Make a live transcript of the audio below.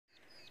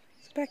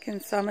Back in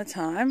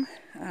summertime,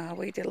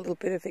 we did a little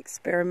bit of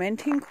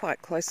experimenting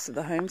quite close to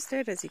the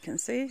homestead. As you can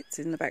see, it's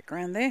in the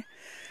background there,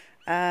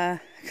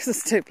 because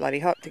it's too bloody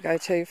hot to go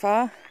too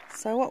far.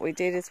 So what we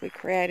did is we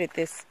created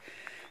this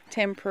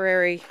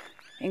temporary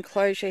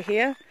enclosure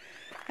here,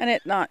 and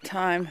at night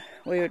time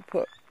we would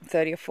put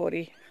 30 or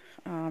 40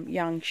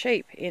 young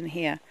sheep in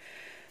here.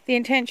 The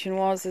intention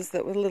was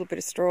that with a little bit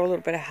of straw, a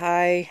little bit of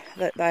hay,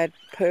 that they'd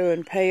poo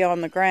and pee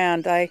on the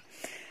ground. They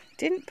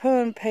didn't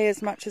poo and pee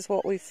as much as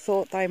what we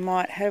thought they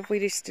might have. We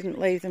just didn't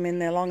leave them in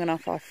there long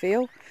enough, I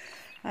feel.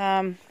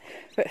 But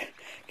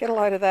get a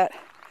load of that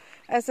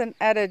as an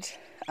added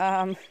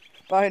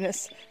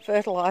bonus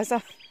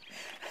fertiliser.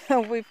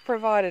 We've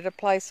provided a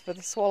place for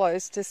the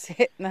swallows to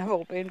sit, and they've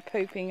all been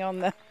pooping on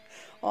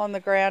the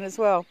ground as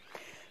well.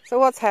 So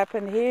what's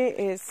happened here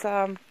is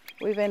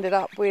we've ended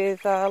up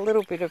with a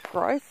little bit of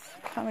growth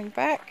coming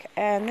back,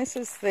 and this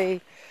is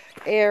the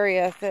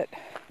area that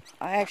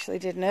I actually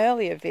did an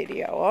earlier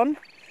video on.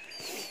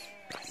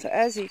 So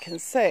as you can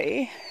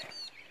see,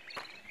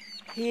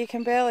 you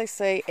can barely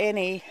see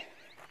any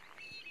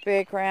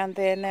bare ground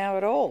there now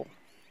at all.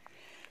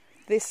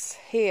 This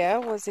here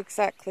was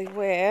exactly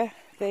where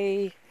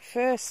the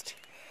first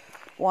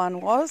one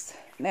was.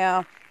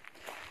 Now,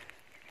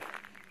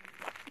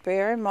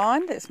 bear in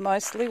mind, it's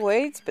mostly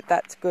weeds, but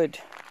that's good,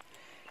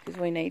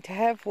 because we need to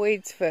have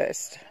weeds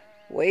first.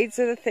 Weeds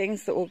are the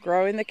things that will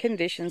grow in the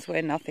conditions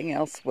where nothing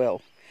else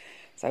will.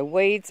 So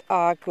weeds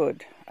are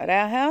good. At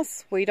our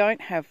house, we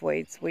don't have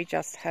weeds, we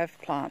just have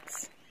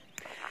plants.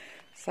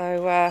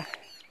 So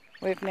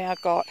we've now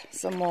got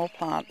some more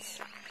plants.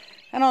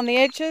 And on the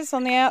edges,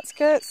 on the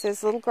outskirts,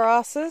 there's little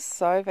grasses,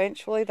 so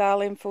eventually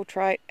they'll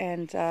infiltrate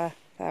and they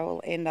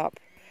will end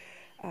up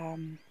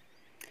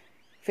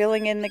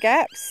filling in the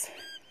gaps.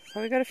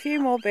 So we've got a few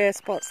more bare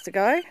spots to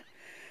go,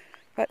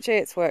 but gee,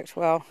 it's worked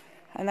well.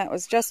 And that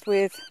was just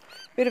with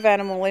a bit of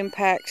animal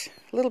impact,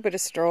 a little bit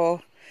of straw,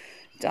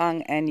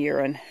 dung and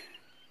urine.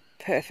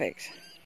 Perfect.